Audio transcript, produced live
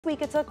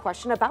Week, it's a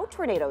question about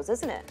tornadoes,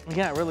 isn't it?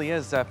 Yeah, it really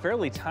is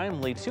fairly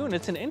timely too, and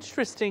it's an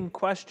interesting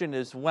question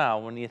as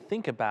well when you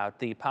think about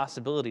the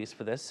possibilities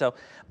for this. So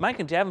Mike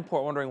in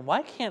Davenport wondering,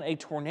 why can't a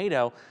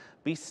tornado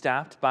be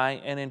stopped by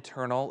an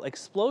internal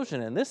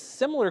explosion? And this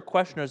similar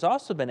question has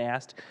also been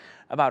asked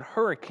about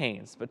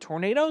hurricanes, but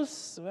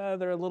tornadoes,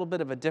 they're a little bit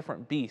of a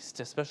different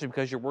beast, especially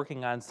because you're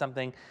working on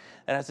something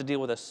that has to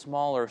deal with a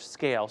smaller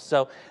scale.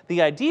 So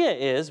the idea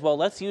is, well,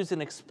 let's use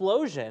an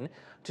explosion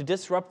to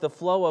disrupt the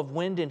flow of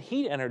wind and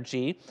heat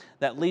energy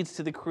that leads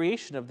to the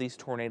creation of these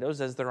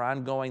tornadoes as they're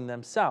ongoing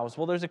themselves.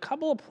 Well, there's a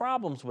couple of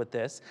problems with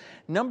this.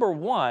 Number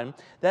one,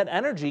 that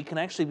energy can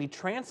actually be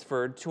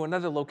transferred to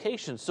another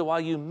location. So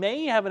while you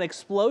may have an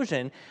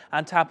explosion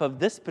on top of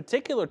this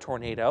particular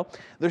tornado,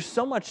 there's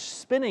so much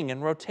spinning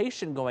and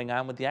rotation going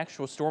on with the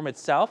actual storm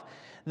itself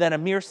that a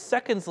mere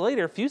seconds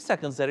later, a few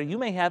seconds later, you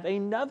may have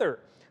another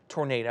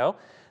tornado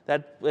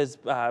that is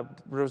a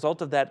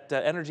result of that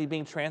energy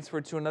being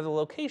transferred to another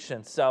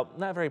location. So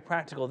not very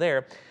practical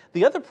there.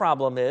 The other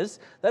problem is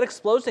that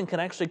explosion can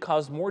actually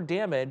cause more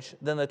damage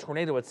than the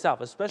tornado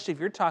itself, especially if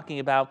you're talking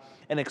about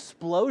an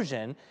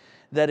explosion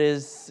that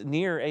is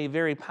near a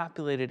very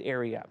populated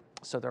area.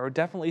 So there are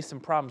definitely some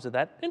problems with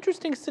that.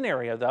 Interesting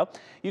scenario, though.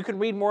 You can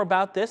read more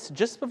about this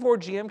just before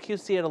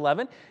GMQC at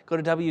 11. Go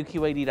to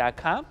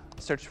WQAD.com,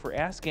 search for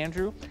Ask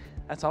Andrew.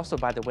 That's also,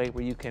 by the way,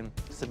 where you can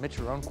submit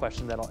your own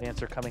question that I'll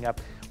answer coming up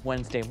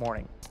Wednesday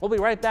morning. We'll be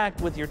right back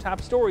with your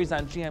top stories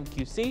on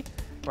GMQC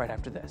right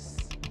after this.